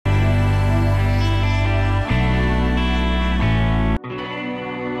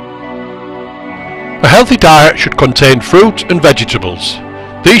healthy diet should contain fruit and vegetables.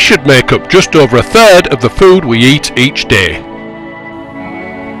 These should make up just over a third of the food we eat each day.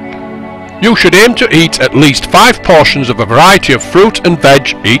 You should aim to eat at least 5 portions of a variety of fruit and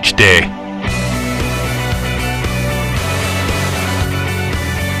veg each day.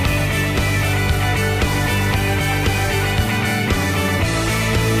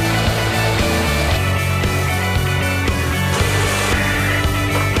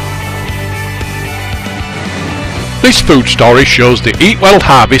 This food story shows the Eat Well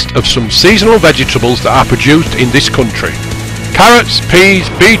harvest of some seasonal vegetables that are produced in this country. Carrots, peas,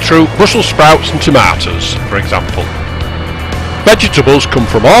 beetroot, Brussels sprouts and tomatoes, for example. Vegetables come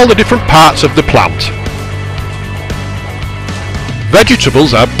from all the different parts of the plant.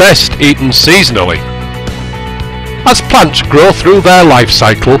 Vegetables are best eaten seasonally. As plants grow through their life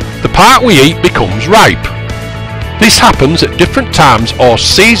cycle, the part we eat becomes ripe. This happens at different times or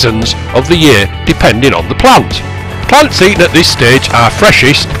seasons of the year depending on the plant. Plants eaten at this stage are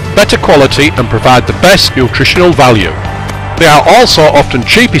freshest, better quality and provide the best nutritional value. They are also often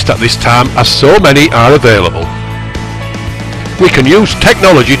cheapest at this time as so many are available. We can use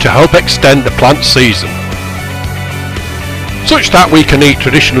technology to help extend the plant season, such that we can eat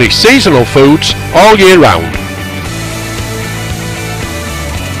traditionally seasonal foods all year round.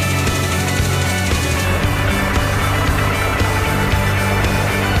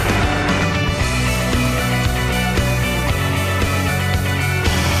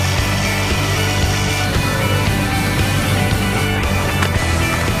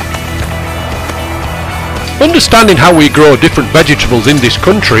 Understanding how we grow different vegetables in this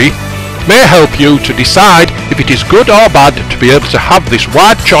country may help you to decide if it is good or bad to be able to have this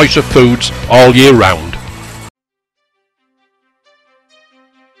wide choice of foods all year round.